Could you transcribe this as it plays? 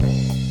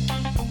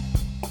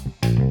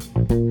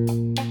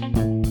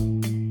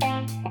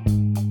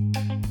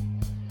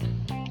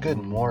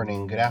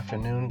morning, good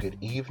afternoon, good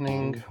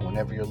evening,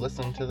 whenever you're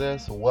listening to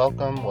this.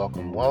 Welcome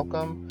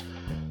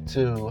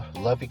to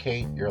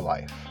Lovicate Your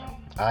Life.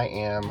 I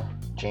am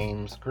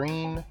James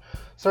Green,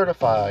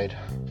 certified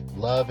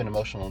love and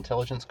emotional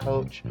intelligence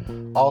coach,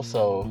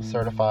 also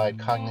certified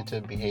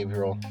cognitive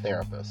behavioral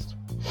therapist.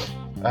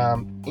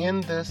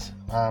 In this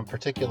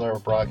particular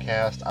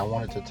broadcast, I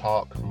wanted to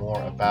talk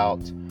more about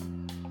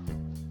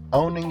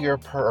owning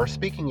or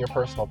speaking your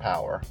personal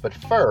power. But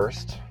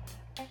first,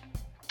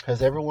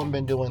 has everyone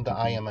been doing the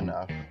I am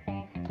enough?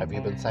 Have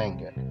you been saying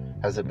it?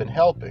 Has it been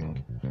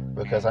helping?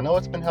 Because I know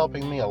it's been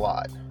helping me a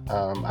lot.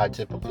 I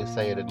typically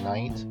say it at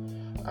night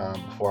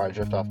before I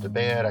drift off to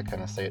bed. I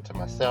kind of say it to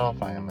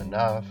myself. I am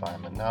enough.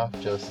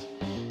 Just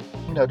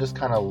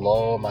kind of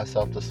lull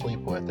myself to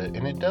sleep with it.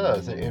 And it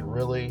does. It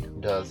really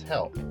does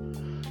help.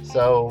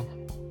 So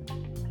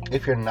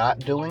if you're not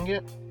doing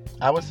it,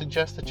 I would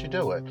suggest that you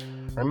do it.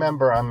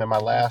 Remember, in my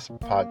last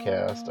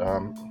podcast,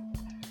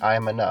 I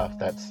am enough.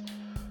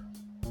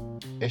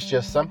 It's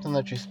just something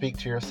that you speak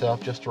to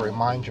yourself just to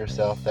remind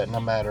yourself that no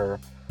matter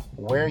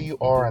where you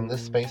are in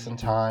this space and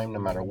time, no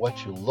matter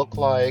what you look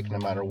like, no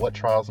matter what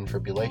trials and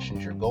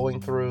tribulations you're going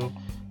through,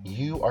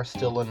 you are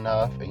still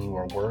enough and you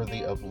are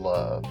worthy of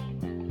love.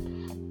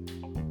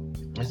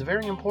 It's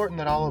very important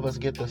that all of us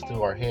get this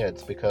through our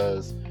heads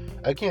because,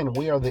 again,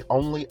 we are the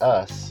only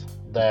us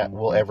that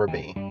will ever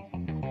be.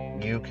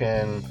 You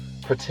can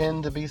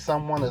pretend to be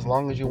someone as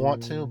long as you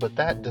want to, but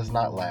that does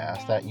not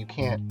last. That you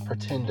can't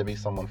pretend to be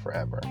someone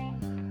forever.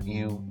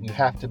 You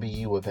have to be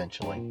you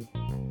eventually.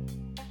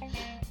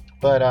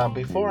 But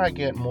before I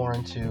get more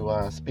into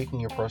speaking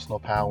your personal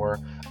power,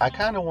 I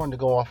kind of wanted to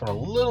go off on a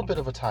little bit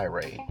of a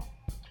tirade.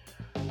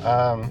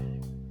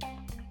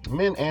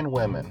 Men and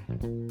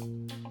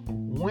women,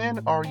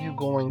 when are you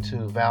going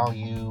to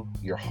value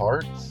your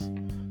hearts,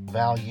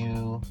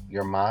 value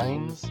your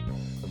minds,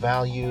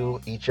 value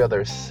each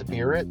other's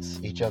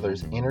spirits, each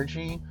other's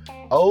energy,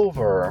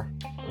 over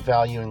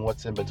valuing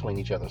what's in between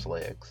each other's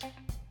legs?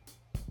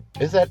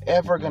 Is that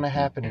ever going to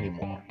happen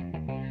anymore?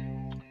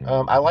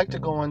 I like to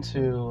go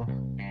into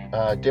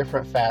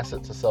different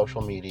facets of social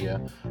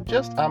media.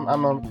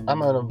 I'm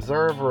an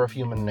observer of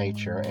human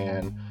nature,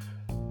 and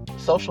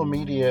social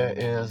media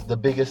is the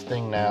biggest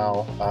thing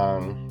now.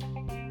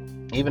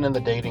 Even in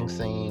the dating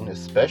scene,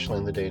 especially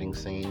in the dating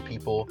scene,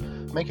 people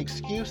make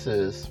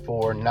excuses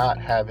for not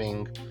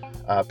having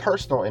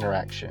personal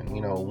interaction,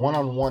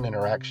 one-on-one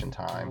interaction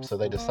time. So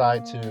they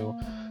decide to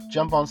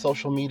jump on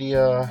social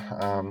media,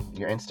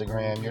 your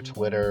Instagram, your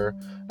Twitter,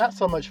 not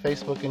so much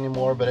Facebook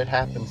anymore, but it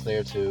happens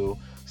there too.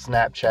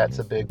 Snapchat's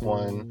a big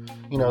one.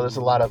 There's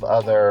a lot of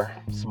other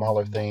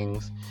smaller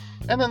things.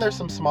 And then there's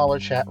some smaller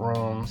chat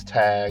rooms,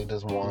 Tagged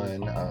as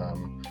one.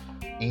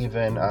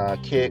 Even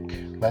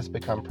Kik, that's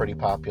become pretty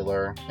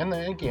popular. And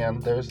then again,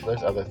 there's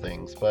other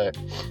things. But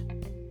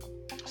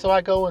so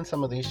I go in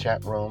some of these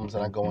chat rooms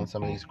and I go in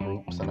some of these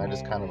groups and I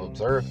just kind of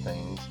observe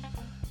things.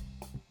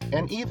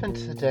 And even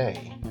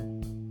today,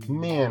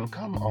 men,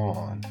 come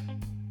on.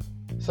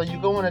 So you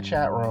go in a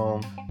chat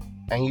room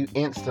and you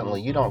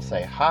don't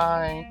say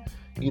hi,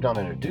 you don't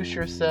introduce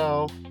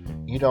yourself,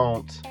 you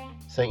don't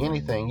say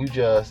anything, you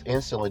just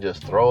instantly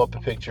just throw up a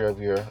picture of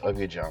your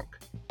junk.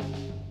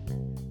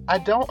 I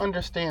don't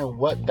understand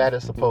what that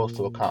is supposed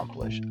to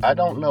accomplish. I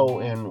don't know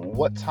in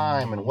what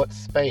time and what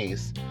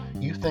space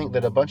you think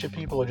that a bunch of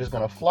people are just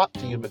going to flock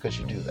to you because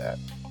you do that.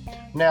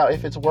 Now,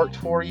 if it's worked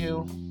for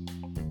you,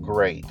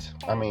 great.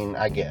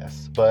 I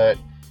guess. But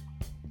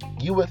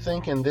you would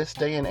think in this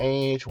day and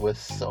age, with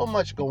so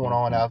much going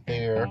on out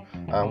there,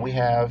 we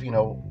have,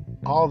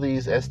 all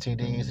these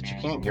STDs that you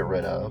can't get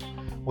rid of.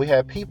 We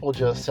have people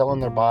just selling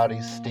their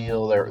bodies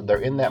still. They're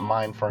in that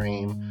mind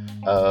frame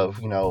of,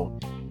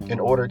 in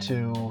order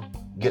to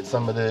get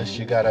some of this,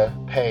 you gotta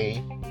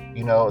pay.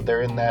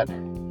 They're in that,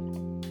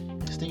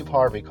 Steve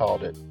Harvey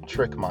called it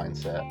trick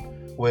mindset,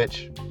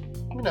 which,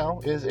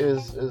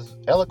 is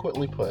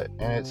eloquently put,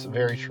 and it's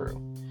very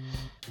true.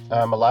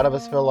 A lot of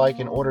us feel like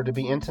in order to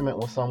be intimate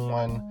with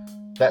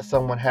someone, that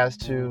someone has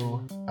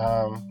to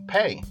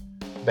pay.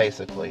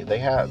 Basically,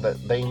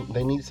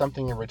 they need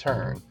something in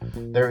return.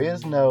 There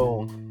is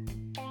no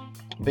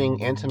being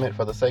intimate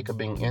for the sake of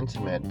being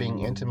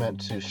intimate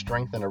to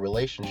strengthen a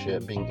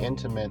relationship, being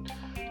intimate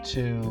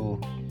to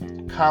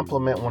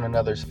complement one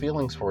another's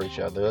feelings for each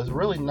other. There's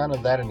really none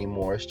of that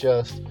anymore. It's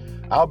just,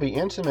 I'll be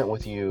intimate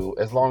with you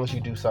as long as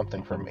you do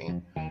something for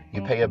me.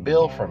 You pay a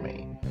bill for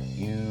me.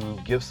 You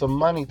give some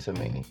money to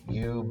me.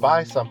 You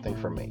buy something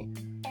for me.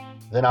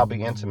 Then I'll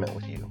be intimate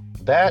with you.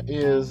 That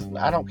is,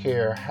 I don't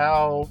care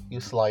how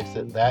you slice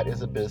it, that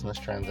is a business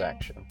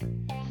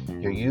transaction.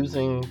 You're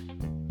using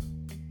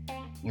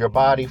your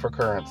body for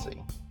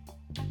currency.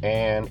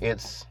 And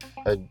it's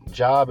a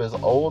job as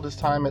old as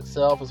time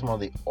itself. It's one of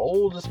the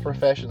oldest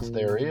professions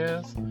there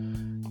is.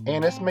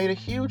 And it's made a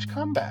huge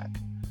comeback.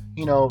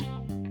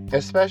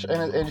 Especially,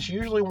 and it's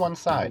usually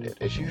one-sided.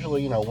 It's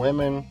usually,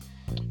 women,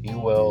 you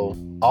will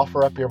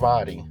offer up your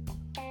body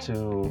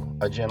to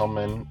a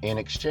gentleman in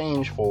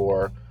exchange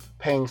for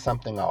paying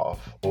something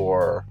off,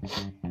 or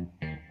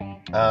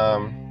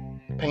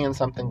paying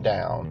something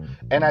down.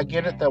 And I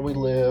get it that we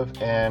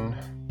live in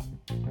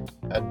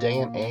a day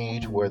and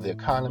age where the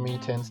economy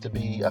tends to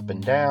be up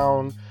and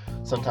down.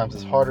 Sometimes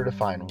it's harder to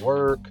find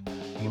work.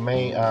 You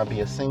may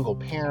be a single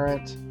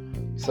parent.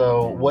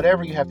 So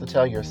whatever you have to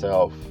tell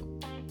yourself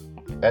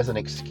as an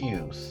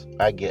excuse,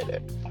 I get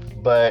it.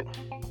 But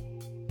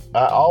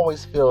I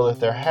always feel that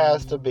there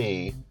has to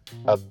be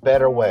a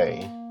better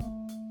way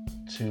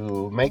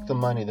to make the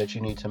money that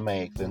you need to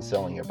make than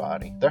selling your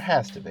body. There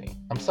has to be.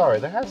 I'm sorry,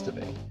 there has to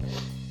be.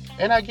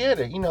 And I get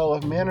it.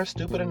 If men are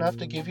stupid enough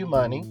to give you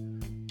money,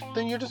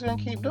 then you're just going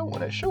to keep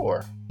doing it.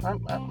 Sure.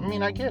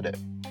 I get it.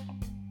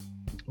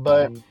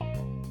 But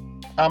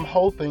I'm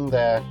hoping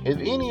that if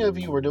any of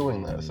you are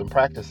doing this and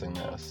practicing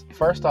this,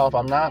 first off,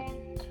 I'm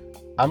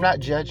not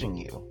judging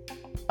you.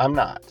 I'm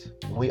not.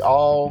 We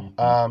all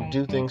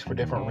do things for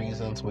different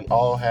reasons. We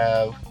all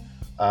have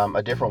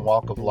a different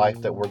walk of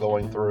life that we're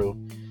going through.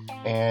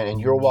 And in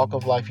your walk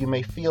of life, you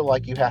may feel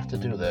like you have to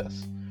do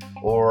this.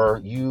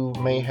 Or you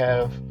may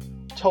have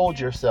told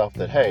yourself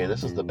that, hey,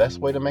 this is the best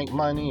way to make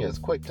money. It's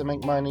quick to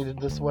make money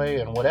this way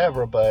and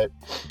whatever. But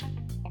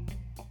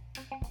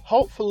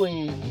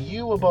hopefully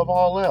you above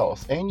all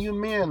else, and you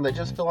men that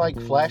just feel like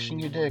flashing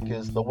your dick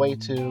is the way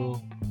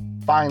to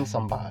find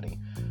somebody,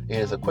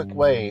 is a quick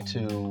way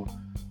to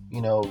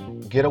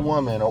get a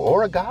woman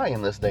or a guy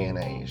in this day and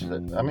age. A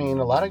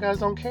lot of guys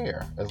don't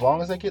care as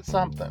long as they get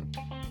something.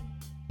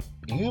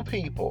 You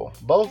people,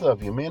 both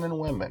of you, men and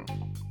women,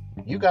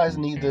 you guys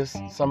need this.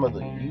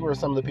 You are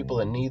some of the people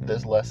that need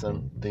this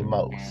lesson the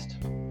most.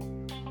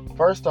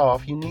 First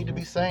off, you need to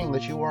be saying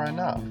that you are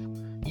enough.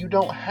 You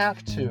don't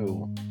have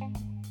to,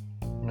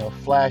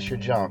 flash your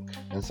junk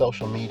in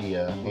social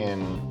media,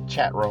 in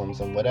chat rooms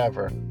and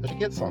whatever to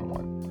get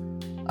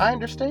someone. I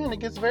understand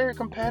it gets very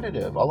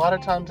competitive. A lot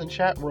of times in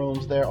chat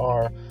rooms, there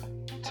are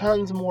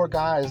tons more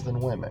guys than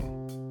women.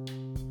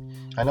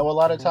 I know a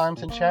lot of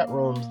times in chat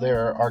rooms,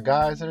 there are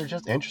guys that are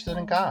just interested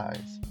in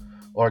guys,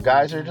 or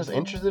guys that are just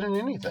interested in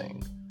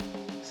anything.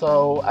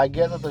 So I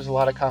get that there's a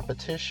lot of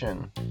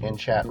competition in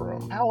chat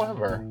rooms.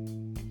 However,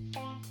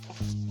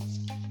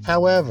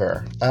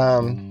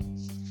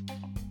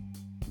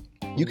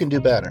 you can do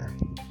better.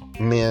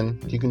 Men,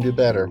 you can do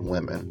better,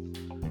 women.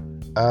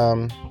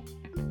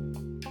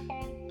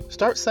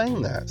 Start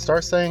saying that.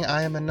 Start saying,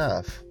 I am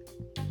enough.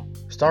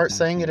 Start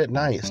saying it at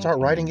night. Start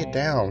writing it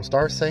down.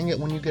 Start saying it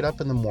when you get up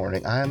in the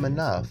morning. I am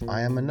enough.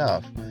 I am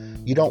enough.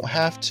 You don't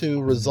have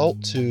to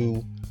resort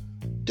to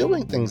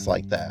doing things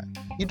like that.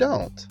 You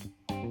don't.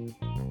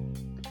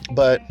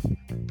 But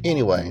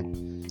anyway,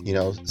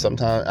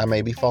 sometimes I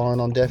may be falling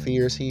on deaf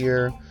ears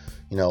here.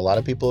 A lot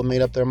of people have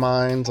made up their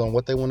minds on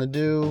what they want to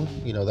do.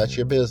 That's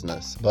your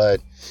business.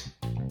 But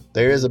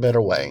there is a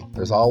better way.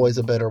 There's always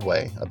a better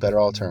way, a better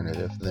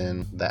alternative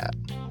than that.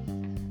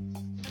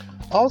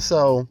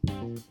 Also,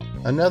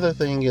 another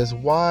thing is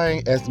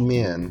why as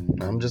men,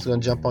 I'm just going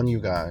to jump on you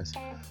guys,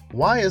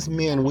 why as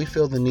men we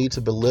feel the need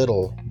to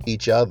belittle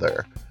each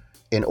other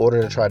in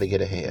order to try to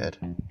get ahead.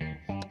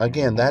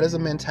 Again, that is a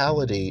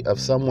mentality of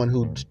someone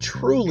who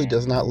truly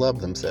does not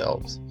love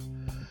themselves.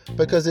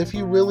 Because if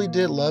you really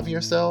did love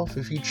yourself,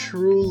 if you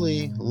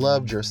truly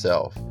loved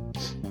yourself,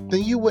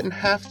 then you wouldn't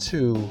have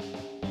to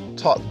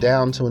talk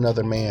down to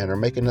another man or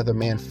make another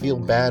man feel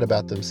bad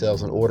about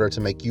themselves in order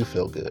to make you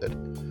feel good.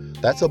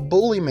 That's a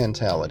bully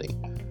mentality.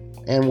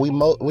 And we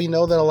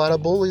know that a lot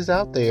of bullies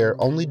out there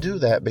only do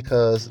that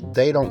because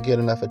they don't get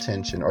enough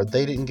attention or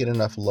they didn't get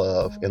enough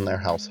love in their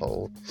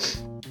household.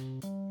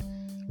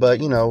 But,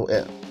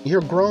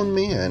 you're grown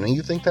men and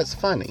you think that's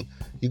funny.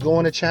 You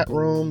go in a chat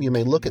room, you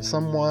may look at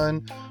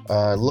someone,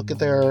 look at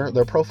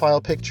their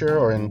profile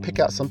picture and pick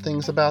out some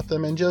things about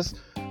them and just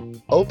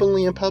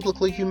openly and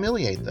publicly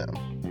humiliate them.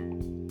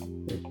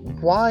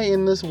 Why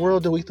in this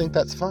world do we think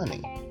that's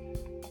funny?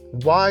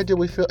 Why do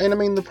we feel,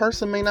 and the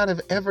person may not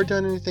have ever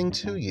done anything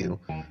to you.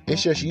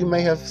 It's just you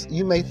may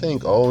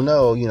think, oh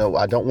no,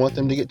 I don't want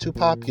them to get too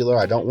popular.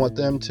 I don't want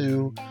them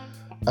to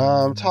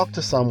talk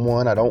to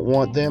someone. I don't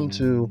want them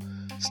to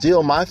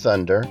steal my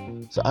thunder.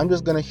 So I'm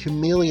just going to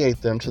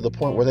humiliate them to the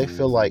point where they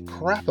feel like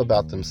crap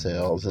about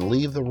themselves and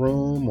leave the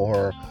room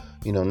or,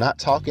 not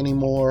talk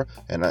anymore.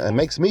 And it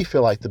makes me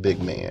feel like the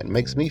big man. It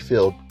makes me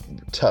feel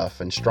tough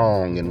and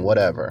strong and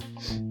whatever.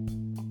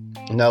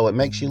 No, it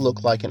makes you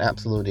look like an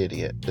absolute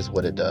idiot is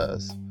what it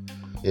does.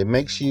 It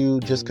makes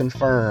you just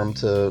confirm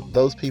to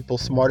those people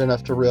smart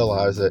enough to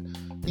realize that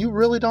you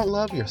really don't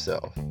love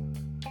yourself.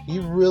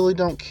 You really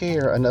don't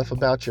care enough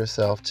about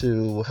yourself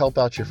to help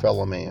out your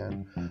fellow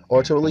man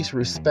or to at least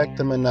respect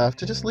them enough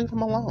to just leave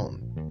them alone.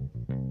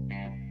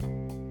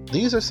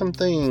 These are some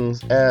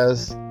things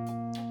as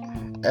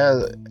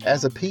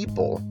a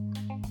people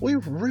we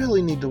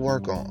really need to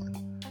work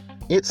on.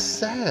 It's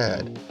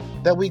sad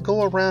that we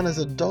go around as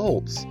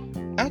adults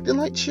acting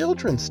like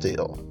children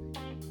still,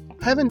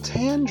 having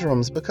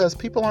tantrums because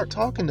people aren't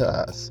talking to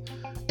us,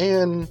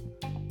 and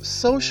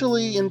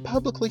socially and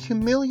publicly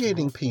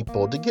humiliating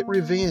people to get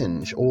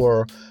revenge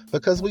or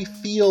because we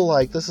feel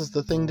like this is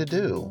the thing to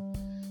do.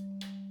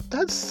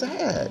 That's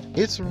sad.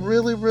 It's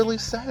really, really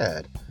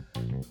sad.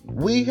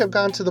 we have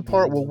gone to the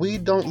part where we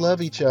don't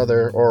love each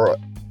other or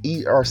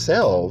eat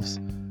ourselves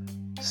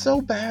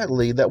so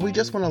badly that we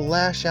just want to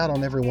lash out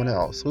on everyone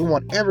else. We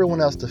want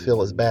everyone else to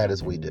feel as bad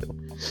as we do.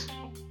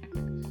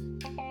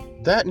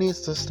 That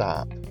needs to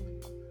stop.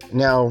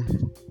 Now,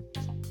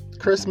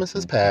 Christmas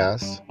has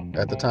passed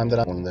at the time that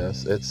I'm on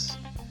this. It's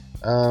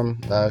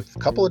a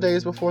couple of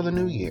days before the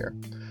new year.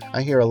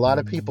 I hear a lot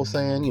of people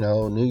saying,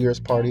 New Year's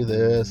party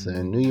this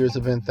and New Year's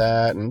event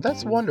that, and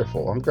that's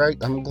wonderful. I'm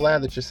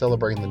glad that you're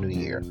celebrating the new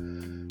year.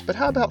 But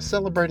how about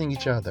celebrating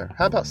each other?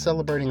 How about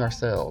celebrating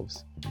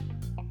ourselves?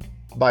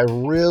 By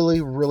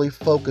really, really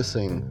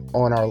focusing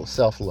on our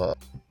self-love.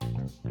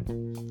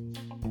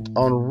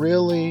 On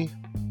really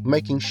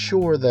making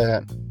sure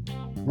that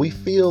we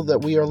feel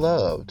that we are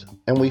loved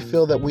and we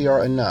feel that we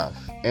are enough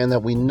and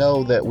that we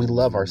know that we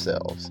love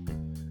ourselves.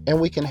 And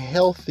we can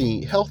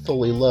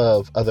healthily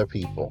love other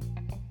people.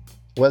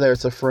 Whether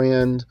it's a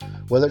friend,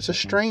 whether it's a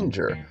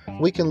stranger,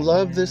 we can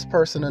love this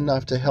person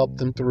enough to help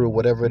them through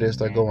whatever it is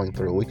they're going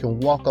through. We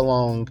can walk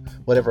along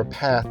whatever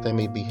path they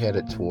may be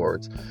headed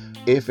towards.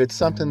 If it's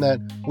something that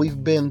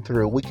we've been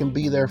through, we can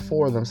be there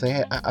for them. Say,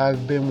 hey,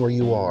 I've been where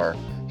you are.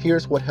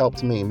 Here's what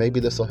helped me. Maybe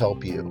this will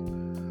help you.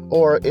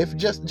 Or if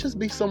just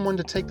be someone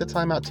to take the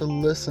time out to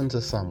listen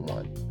to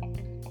someone.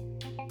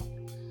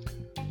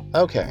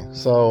 Okay,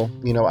 so,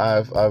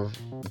 I've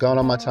gone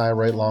on my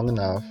tirade long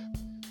enough.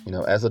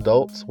 As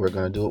adults, we're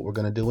going to do what we're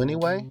going to do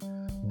anyway.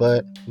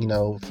 But,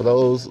 for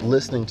those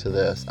listening to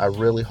this, I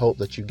really hope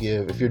that you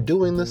if you're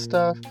doing this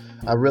stuff,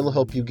 I really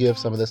hope you give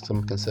some of this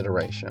some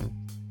consideration.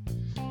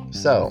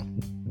 So,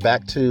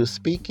 back to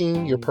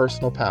speaking your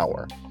personal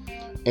power.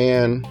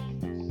 And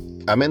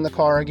I'm in the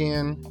car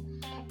again.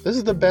 This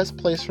is the best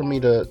place for me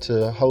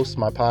to host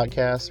my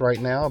podcast right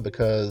now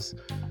because,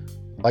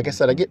 like I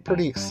said, I get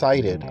pretty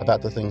excited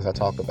about the things I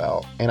talk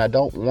about, and I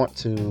don't want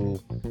to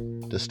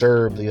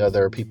disturb the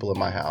other people in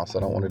my house. I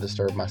don't want to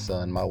disturb my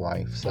son, my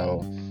wife.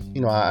 So,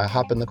 I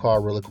hop in the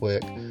car really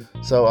quick.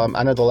 So,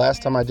 I know the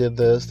last time I did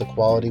this, the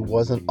quality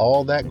wasn't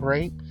all that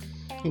great.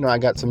 I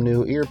got some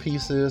new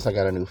earpieces. I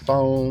got a new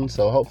phone.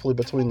 So hopefully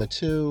between the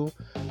two,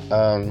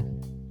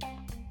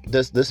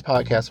 this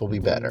podcast will be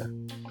better.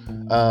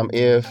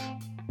 If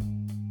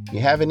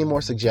you have any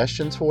more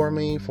suggestions for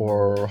me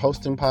for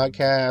hosting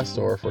podcasts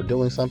or for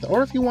doing something,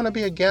 or if you want to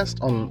be a guest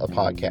on a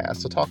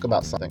podcast to talk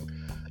about something,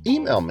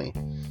 email me.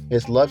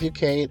 It's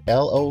loveyoukate,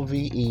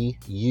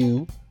 LOVEUCATE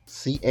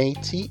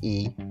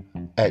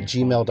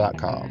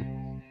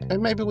 @gmail.com.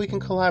 And maybe we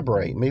can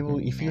collaborate.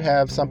 Maybe if you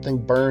have something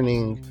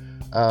burning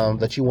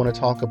that you want to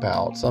talk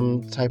about,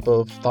 some type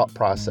of thought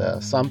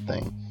process,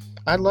 something,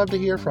 I'd love to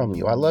hear from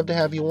you. I'd love to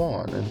have you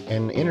on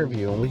and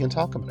interview, and we can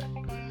talk about it.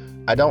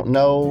 I don't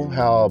know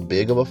how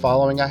big of a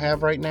following I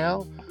have right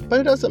now, but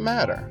it doesn't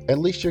matter. At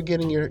least you're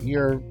getting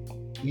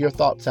your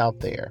thoughts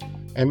out there,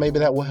 and maybe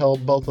that will help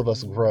both of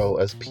us grow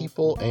as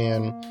people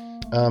and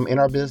in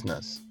our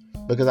business,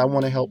 because I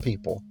want to help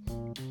people.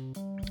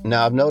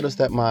 Now, I've noticed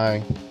that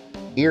my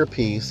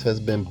earpiece has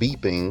been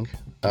beeping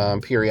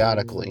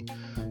periodically.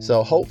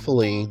 So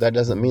hopefully that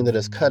doesn't mean that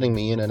it's cutting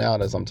me in and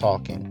out as I'm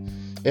talking.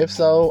 If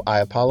so,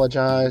 I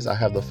apologize. I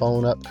have the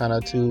phone up kind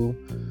of to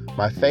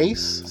my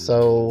face.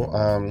 So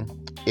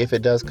if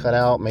it does cut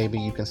out, maybe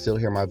you can still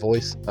hear my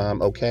voice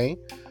okay.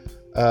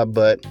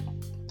 But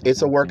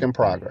it's a work in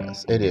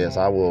progress. It is.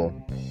 I will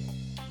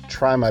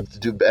try to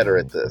do better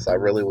at this. I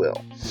really will.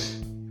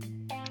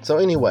 So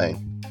anyway,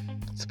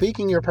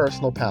 speaking your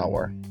personal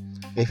power.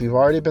 If you've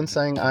already been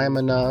saying I am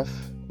enough,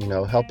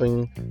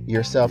 helping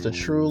yourself to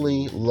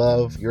truly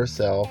love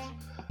yourself,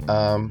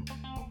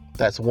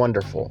 that's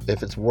wonderful.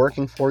 If it's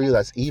working for you,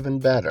 that's even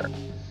better.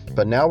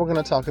 But now we're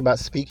going to talk about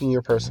speaking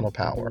your personal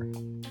power.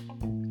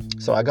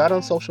 So I got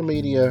on social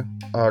media,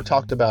 or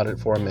talked about it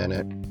for a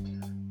minute,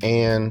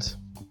 and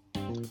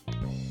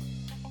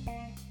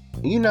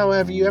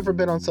have you ever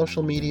been on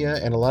social media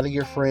and a lot of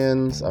your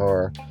friends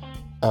or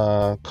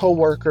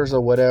co-workers or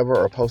whatever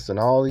are posting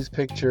all these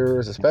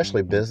pictures,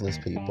 especially business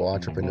people,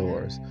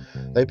 entrepreneurs.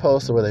 They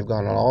post where they've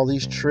gone on all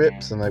these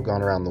trips and they've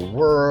gone around the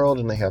world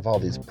and they have all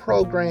these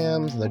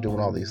programs and they're doing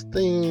all these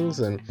things,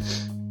 and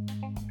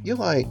you're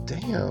like,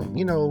 damn,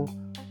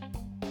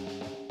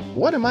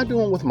 what am I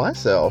doing with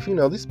myself?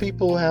 These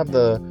people have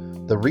the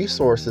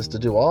resources to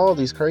do all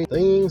these crazy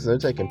things, and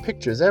they're taking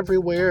pictures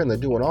everywhere and they're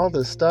doing all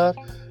this stuff.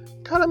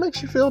 Kind of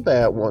makes you feel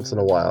bad once in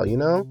a while,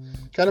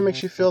 Kind of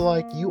makes you feel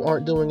like you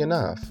aren't doing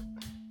enough.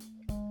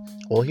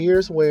 Well,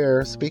 here's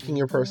where speaking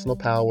your personal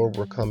power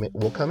will come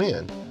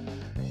in.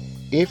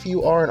 If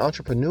you are an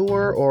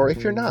entrepreneur, or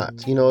if you're not,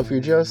 if you're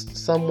just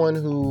someone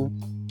who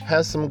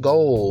has some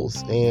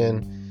goals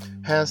and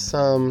has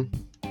some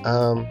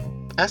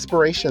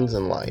aspirations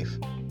in life.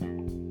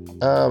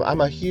 I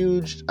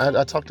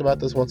talked about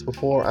this once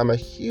before. I'm a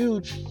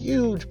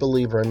huge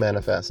believer in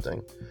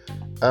manifesting,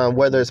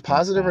 whether it's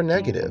positive or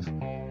negative.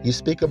 You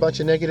speak about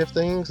your negative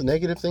things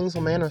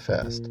will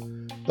manifest.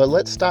 But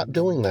let's stop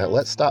doing that.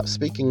 Let's stop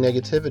speaking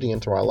negativity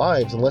into our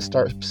lives, and let's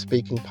start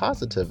speaking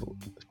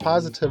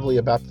positively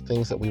about the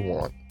things that we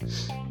want.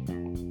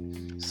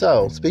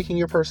 So, speaking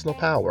your personal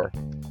power.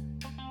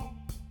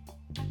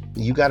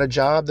 You got a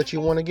job that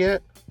you want to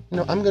get?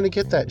 I'm going to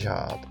get that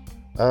job.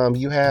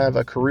 You have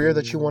a career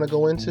that you want to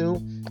go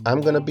into?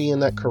 I'm going to be in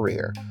that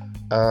career.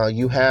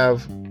 You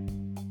have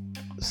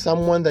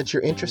someone that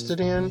you're interested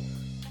in?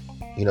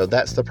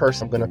 That's the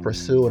person I'm going to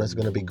pursue, and it's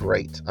going to be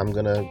great. I'm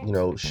going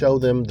to, show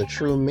them the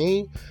true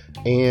me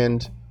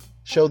and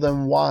show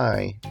them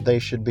why they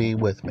should be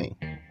with me.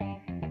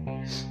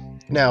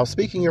 Now,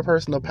 speaking your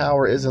personal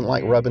power isn't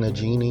like rubbing a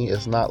genie.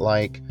 It's not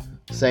like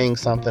saying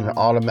something and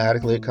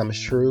automatically it comes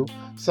true.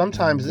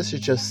 Sometimes this is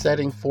just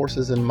setting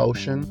forces in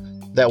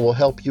motion that will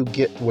help you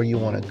get where you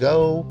want to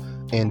go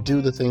and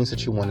do the things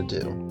that you want to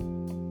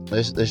do.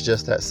 It's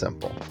just that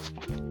simple.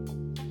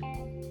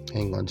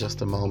 Hang on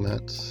just a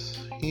moment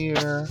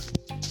here.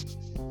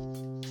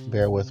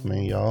 Bear with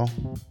me, y'all.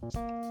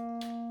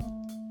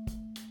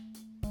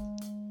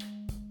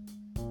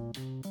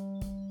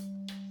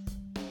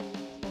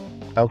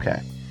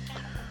 Okay.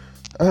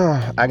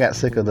 I got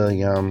sick of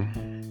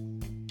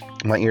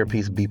my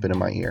earpiece beeping in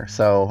my ear,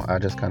 so I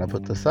just kind of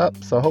put this up.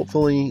 So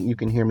hopefully you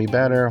can hear me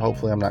better.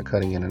 Hopefully I'm not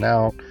cutting in and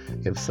out.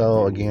 If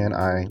so, again,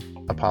 I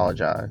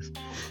apologize.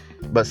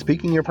 But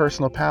speaking your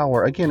personal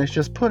power, again, it's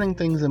just putting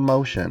things in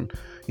motion.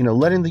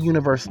 Letting the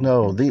universe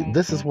know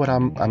this is what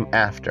I'm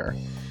after.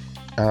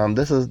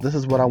 This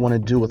is what I want to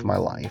do with my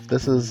life.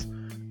 This is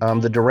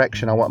the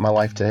direction I want my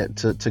life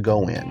to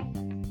go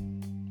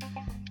in.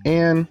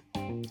 And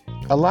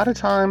a lot of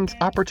times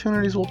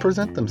opportunities will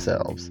present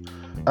themselves.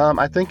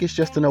 I think it's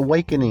just an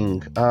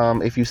awakening.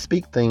 If you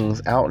speak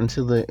things out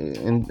into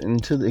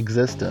the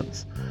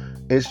existence,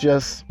 it's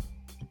just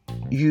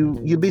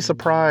you'd be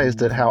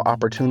surprised at how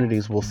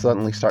opportunities will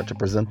suddenly start to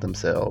present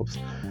themselves.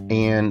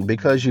 And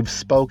because you've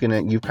spoken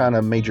it, you've kind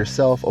of made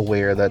yourself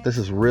aware that this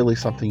is really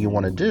something you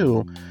want to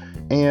do.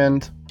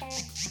 And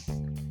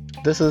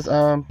this is,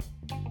 the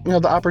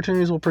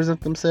opportunities will present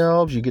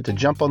themselves. You get to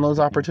jump on those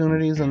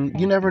opportunities, and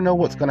you never know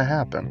what's going to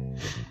happen.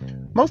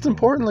 Most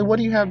importantly, what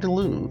do you have to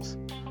lose?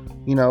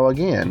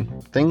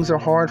 Again, things are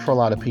hard for a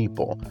lot of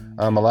people.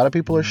 A lot of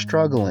people are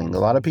struggling. A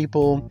lot of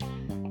people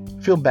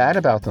feel bad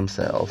about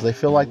themselves. They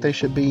feel like they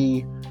should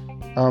be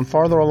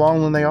farther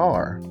along than they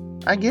are.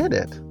 I get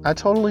it. I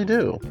totally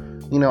do.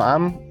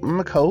 I'm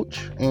a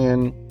coach,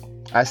 and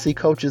I see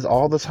coaches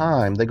all the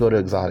time. They go to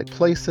exotic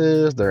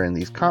places. They're in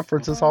these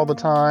conferences all the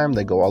time.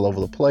 They go all over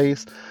the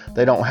place.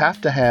 They don't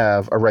have to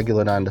have a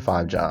regular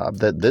 9-to-5 job.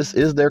 That this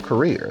is their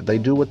career. They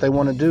do what they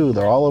want to do.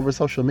 They're all over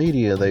social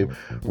media. They've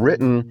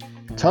written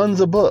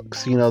tons of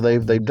books.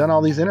 They've done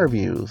all these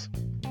interviews.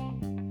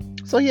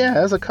 So yeah,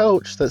 as a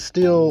coach that's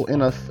still in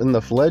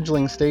the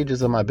fledgling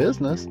stages of my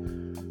business,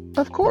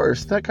 of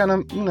course that kind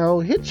of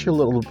hits you a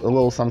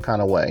little some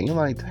kind of way. You're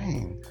like,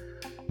 dang,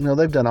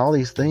 they've done all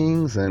these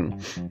things, and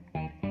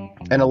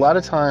a lot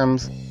of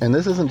times, and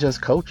this isn't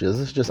just coaches,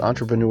 this is just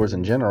entrepreneurs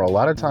in general. A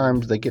lot of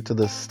times they get to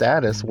this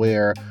status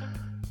where,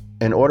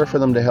 in order for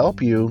them to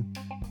help you,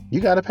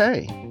 you got to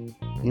pay.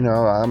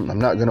 I'm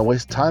not going to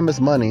waste time as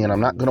money, and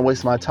I'm not going to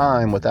waste my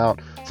time without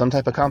some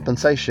type of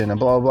compensation and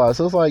blah, blah, blah.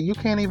 So it's like you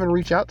can't even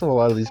reach out to a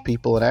lot of these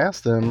people and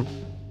ask them,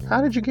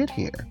 how did you get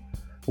here?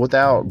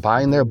 Without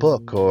buying their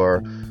book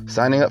or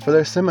signing up for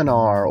their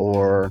seminar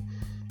or,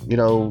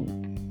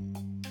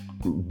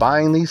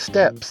 buying these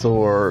steps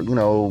or,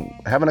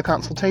 having a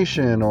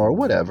consultation or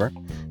whatever.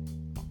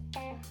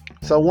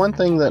 So one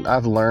thing that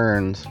I've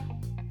learned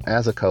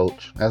as a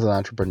coach, as an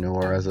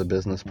entrepreneur, as a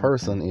business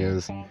person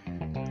is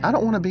I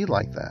don't want to be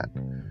like that.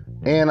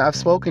 And I've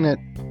spoken it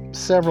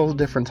several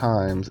different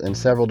times in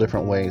several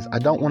different ways. I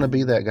don't want to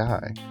be that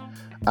guy.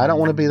 I don't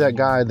want to be that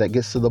guy that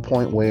gets to the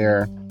point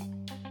where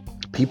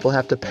people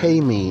have to pay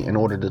me in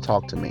order to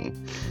talk to me.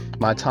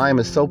 My time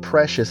is so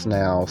precious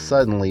now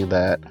suddenly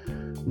that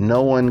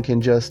no one can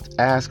just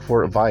ask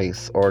for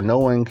advice, or no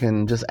one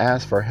can just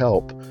ask for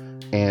help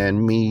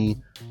and me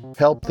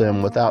help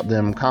them without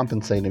them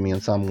compensating me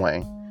in some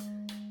way.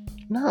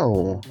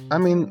 No, I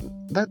mean,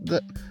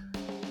 that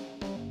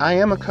I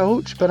am a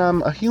coach, but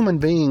I'm a human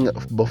being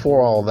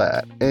before all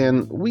that.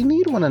 And we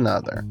need one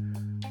another.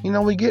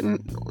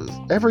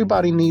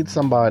 Everybody needs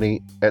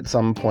somebody at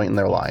some point in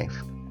their life.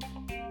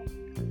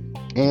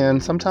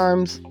 And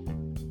sometimes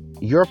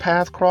your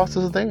path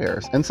crosses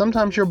theirs. And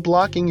sometimes you're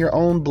blocking your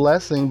own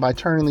blessing by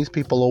turning these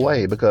people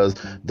away because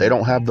they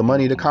don't have the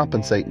money to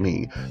compensate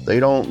me. They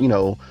don't,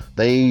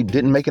 they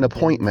didn't make an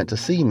appointment to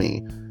see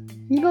me.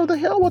 The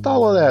hell with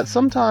all of that.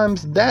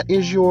 Sometimes that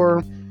is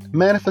your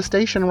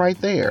manifestation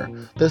right there.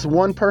 There's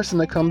one person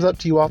that comes up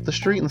to you off the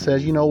street and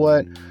says, you know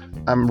what?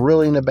 I'm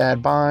really in a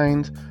bad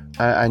bind.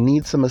 I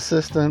need some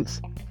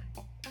assistance.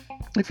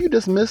 If you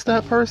dismiss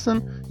that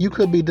person, you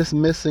could be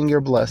dismissing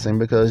your blessing,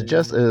 because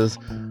just as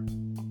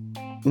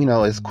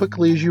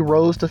quickly as you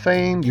rose to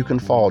fame, you can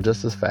fall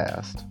just as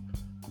fast.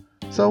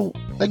 So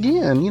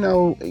again,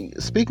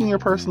 speaking your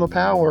personal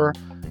power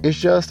is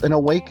just an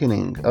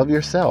awakening of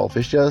yourself.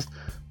 It's just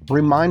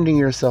reminding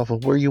yourself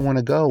of where you want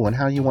to go and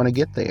how you want to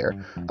get there.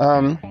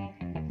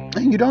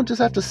 And you don't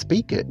just have to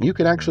speak it. You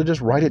can actually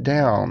just write it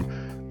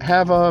down.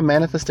 Have a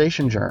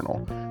manifestation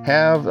journal.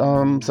 Have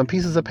some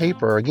pieces of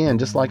paper. Again,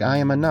 just like I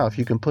Am Enough,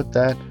 you can put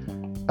that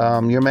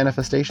your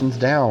manifestations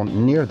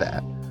down near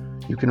that.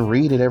 You can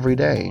read it every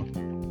day.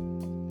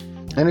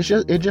 And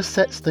it just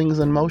sets things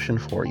in motion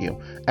for you.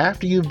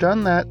 After you've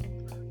done that,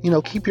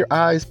 keep your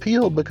eyes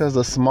peeled, because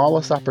the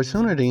smallest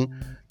opportunity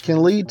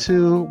can lead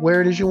to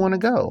where it is you want to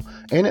go.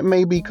 And it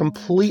may be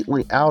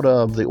completely out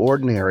of the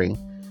ordinary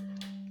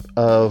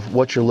of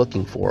what you're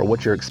looking for,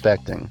 what you're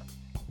expecting.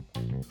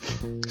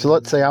 So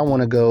let's say I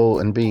want to go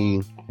and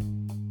be,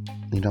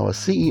 a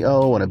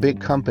CEO in a big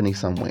company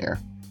somewhere.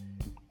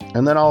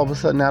 And then all of a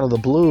sudden, out of the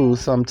blue,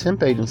 some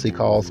temp agency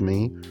calls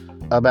me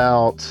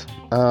about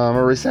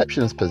a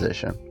receptionist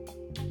position.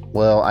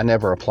 Well, I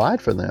never applied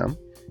for them.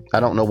 I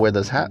don't know where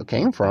this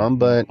came from,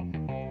 but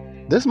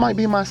this might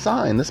be my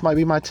sign. This might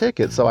be my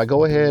ticket. So I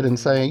go ahead and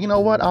say, you know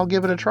what, I'll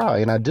give it a try.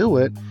 And I do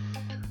it.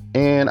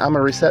 And I'm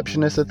a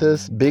receptionist at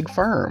this big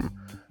firm.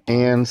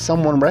 And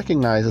someone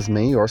recognizes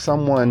me, or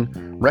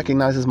someone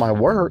recognizes my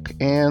work,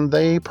 and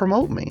they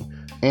promote me.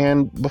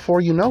 And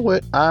before you know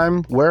it,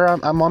 I'm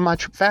on my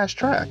fast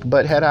track.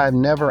 But had I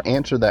never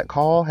answered that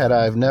call, had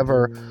I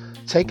never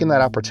taken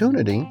that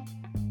opportunity,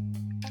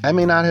 I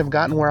may not have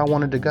gotten where I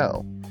wanted to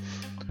go.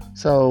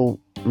 So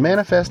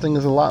manifesting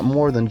is a lot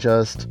more than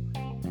just,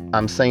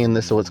 I'm saying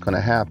this so it's going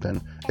to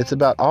happen. It's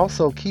about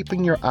also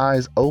keeping your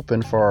eyes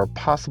open for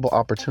possible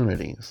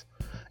opportunities.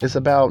 It's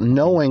about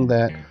knowing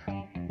that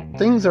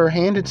things are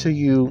handed to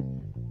you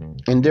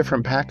in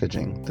different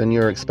packaging than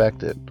you're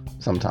expected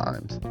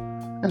sometimes.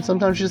 And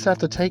sometimes you just have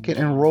to take it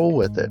and roll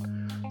with it.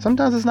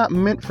 Sometimes it's not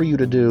meant for you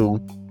to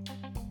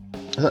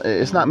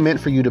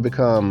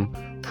become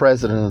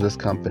president of this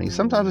company.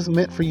 Sometimes it's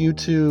meant for you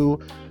to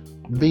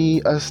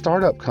be a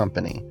startup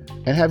company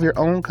and have your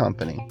own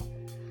company.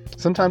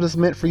 Sometimes it's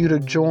meant for you to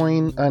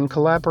join and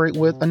collaborate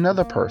with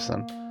another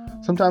person.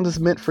 Sometimes it's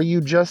meant for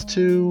you just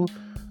to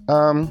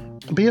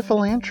be a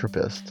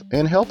philanthropist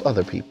and help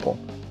other people.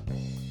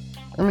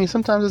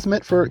 Sometimes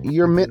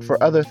you're meant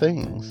for other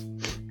things.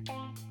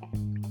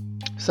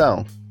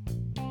 So,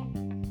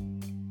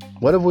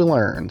 what have we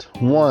learned?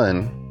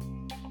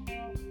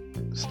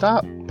 1,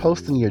 stop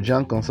posting your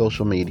junk on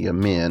social media,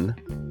 men.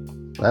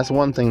 That's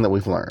one thing that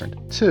we've learned.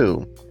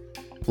 2,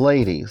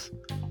 ladies,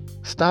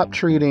 stop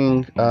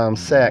treating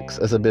sex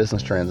as a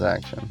business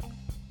transaction.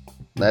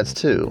 That's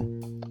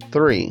 2.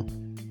 3,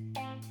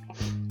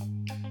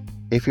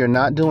 if you're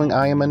not doing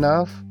I am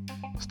enough,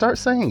 start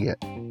saying it.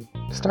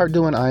 Start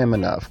doing I am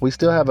enough. We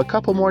still have a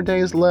couple more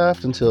days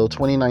left until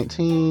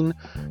 2019.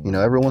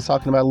 Everyone's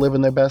talking about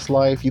living their best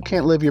life. You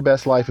can't live your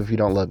best life if you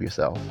don't love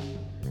yourself.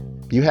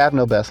 You have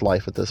no best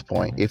life at this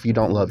point if you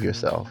don't love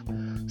yourself.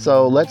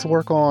 So let's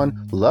work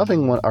on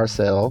loving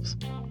ourselves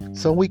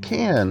so we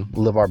can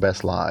live our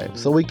best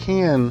lives, so we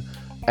can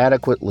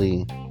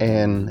adequately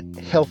and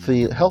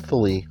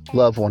healthily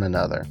love one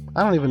another.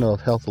 I don't even know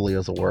if healthily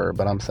is a word,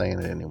 but I'm saying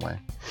it anyway.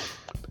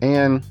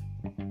 And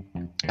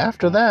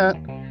after that,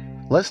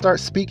 let's start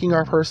speaking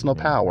our personal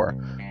power.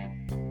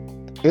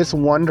 It's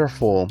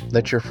wonderful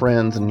that your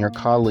friends and your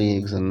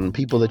colleagues and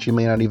people that you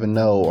may not even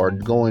know are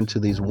going to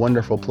these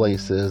wonderful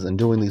places and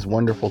doing these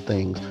wonderful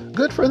things.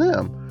 Good for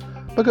them.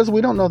 Because we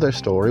don't know their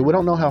story. We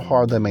don't know how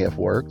hard they may have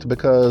worked,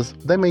 because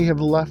they may have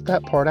left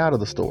that part out of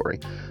the story.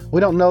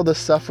 We don't know the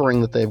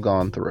suffering that they've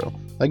gone through.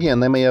 Again,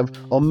 they may have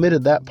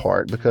omitted that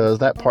part because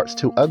that part's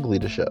too ugly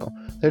to show.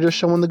 They're just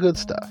showing the good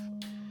stuff.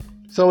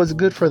 So it's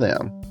good for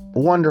them.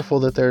 Wonderful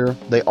that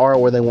they are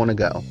where they want to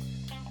go.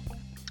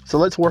 So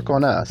let's work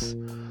on us.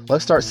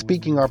 Let's start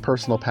speaking our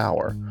personal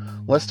power.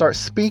 Let's start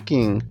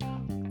speaking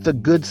the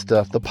good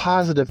stuff, the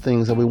positive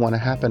things that we want to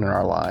happen in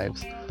our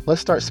lives.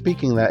 Let's start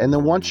speaking that. And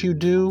then once you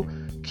do,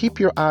 keep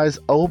your eyes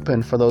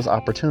open for those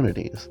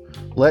opportunities.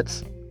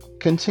 Let's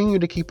continue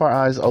to keep our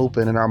eyes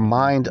open and our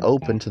mind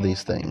open to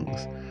these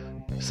things.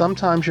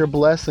 Sometimes your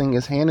blessing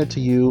is handed to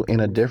you in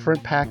a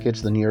different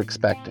package than you're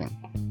expecting.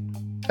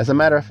 As a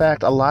matter of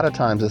fact, a lot of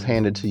times it's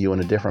handed to you in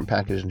a different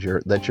package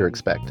that you're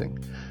expecting.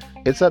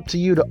 It's up to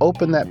you to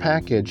open that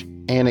package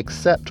and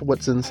accept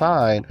what's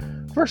inside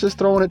versus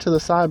throwing it to the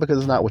side because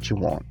it's not what you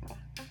want.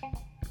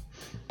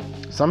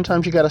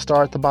 Sometimes you got to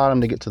start at the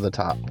bottom to get to the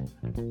top.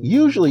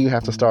 Usually you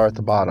have to start at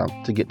the bottom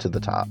to get to the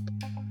top.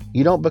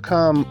 You don't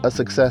become a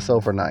success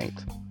overnight.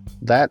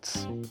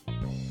 That's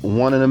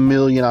 1 in a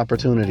million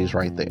opportunities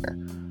right there.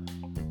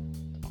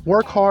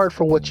 Work hard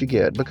for what you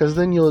get, because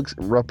then you'll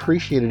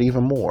appreciate it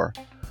even more.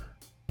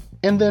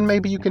 And then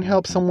maybe you can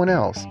help someone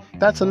else.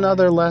 That's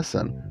another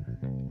lesson.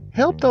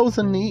 Help those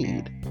in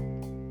need.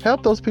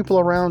 Help those people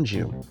around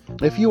you.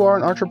 If you are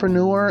an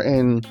entrepreneur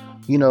and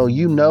you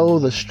know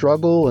the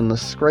struggle and the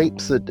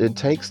scrapes that it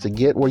takes to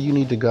get where you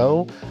need to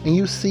go, and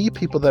you see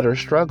people that are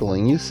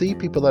struggling, you see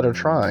people that are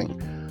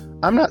trying,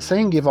 I'm not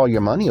saying give all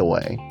your money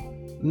away.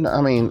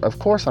 Of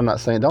course I'm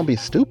not saying don't be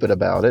stupid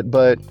about it,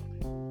 but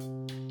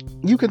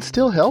you can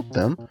still help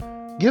them.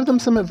 Give them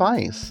some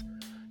advice.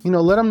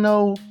 Let them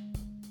know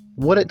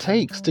what it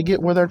takes to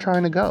get where they're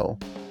trying to go.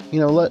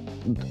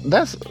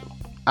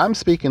 I'm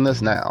speaking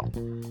this now.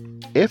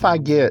 If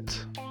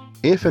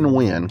and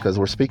when, because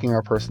we're speaking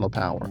our personal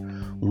power,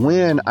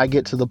 when I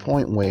get to the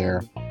point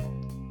where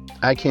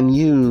I can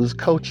use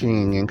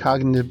coaching and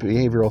cognitive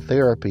behavioral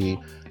therapy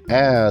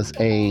as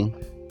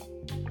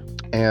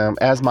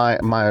as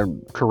my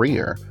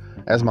career,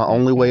 as my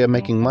only way of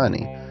making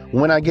money.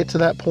 When I get to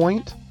that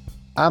point,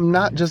 I'm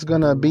not just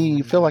going to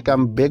feel like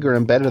I'm bigger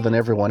and better than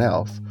everyone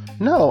else.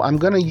 No, I'm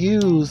going to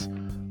use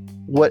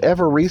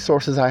whatever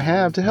resources I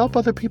have to help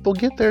other people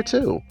get there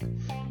too.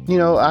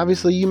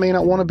 Obviously you may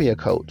not want to be a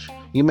coach.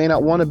 You may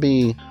not want to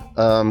be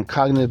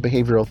cognitive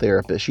behavioral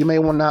therapist. You may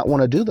not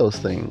want to do those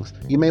things.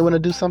 You may want to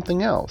do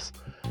something else.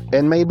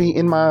 And maybe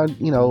in my,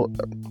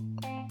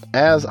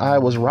 as I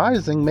was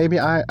rising, maybe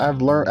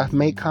I've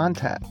made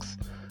contacts,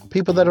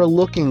 people that are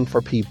looking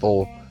for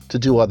people to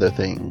do other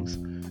things.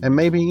 And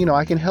maybe,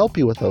 I can help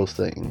you with those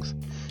things.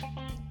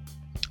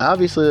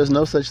 Obviously, there's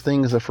no such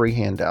thing as a free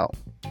handout.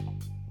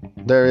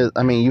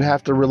 You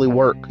have to really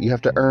work. You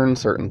have to earn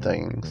certain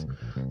things.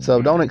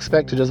 So don't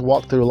expect to just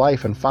walk through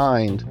life and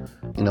find,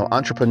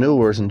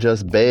 entrepreneurs and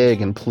just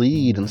beg and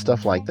plead and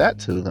stuff like that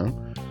to them.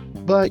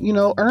 But,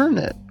 earn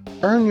it.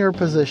 Earn your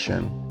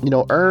position.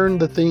 Earn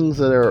the things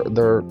that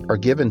are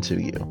given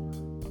to you.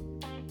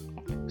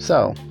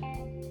 So,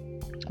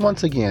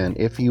 once again,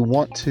 if you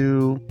want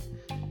to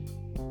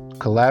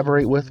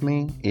collaborate with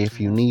me, if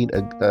you need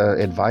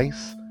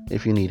advice,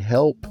 if you need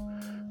help,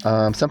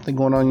 something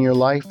going on in your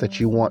life that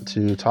you want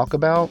to talk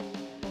about,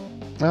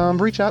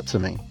 reach out to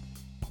me.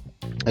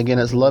 Again,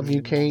 it's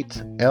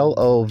loveyoucate,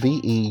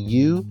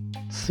 LOVEUCATE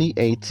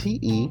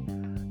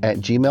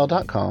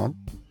 @gmail.com,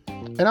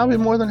 and I'll be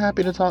more than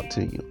happy to talk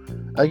to you.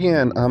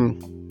 Again,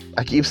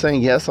 I keep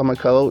saying yes, I'm a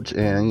coach,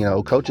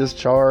 and coaches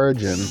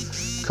charge and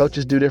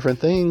coaches do different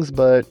things,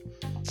 but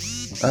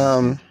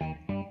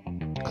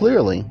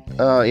clearly,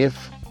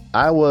 if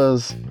I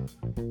was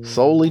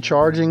solely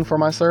charging for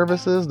my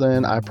services,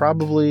 then I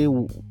probably,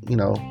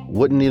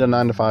 wouldn't need a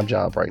 9-to-5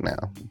 job right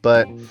now.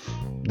 But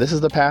this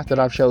is the path that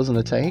I've chosen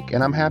to take,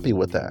 and I'm happy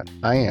with that.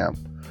 I am.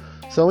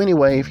 So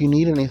anyway, if you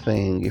need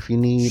anything, if you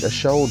need a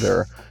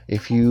shoulder,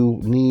 if you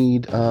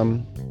need,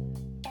 a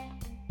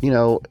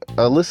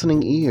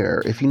listening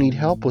ear, if you need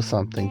help with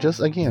something, just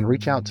again,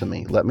 reach out to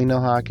me. Let me know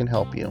how I can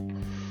help you.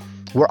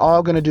 We're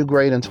all going to do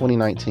great in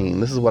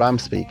 2019. This is what I'm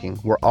speaking.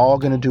 We're all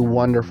going to do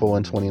wonderful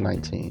in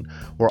 2019.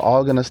 We're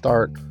all going to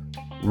start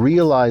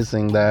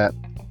realizing that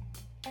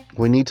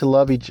we need to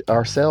love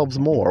ourselves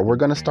more. We're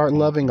going to start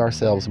loving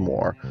ourselves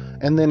more.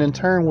 And then in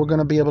turn, we're going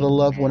to be able to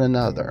love one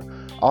another.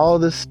 All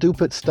this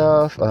stupid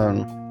stuff,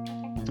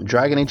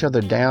 dragging each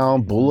other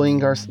down, bullying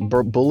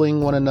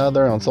one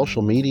another on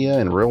social media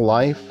and real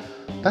life,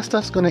 that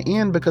stuff's going to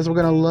end because we're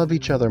going to love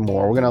each other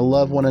more. We're going to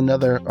love one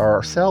another,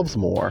 ourselves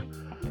more.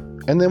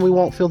 And then we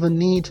won't feel the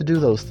need to do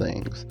those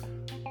things.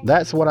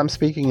 That's what I'm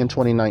speaking in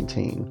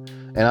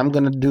 2019. And I'm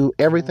going to do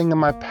everything in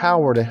my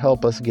power to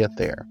help us get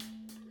there.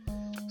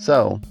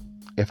 So,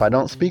 if I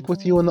don't speak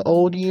with you in the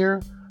old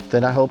year,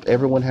 then I hope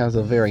everyone has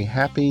a very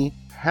happy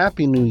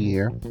new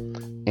year.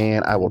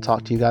 And I will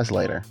talk to you guys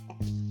later.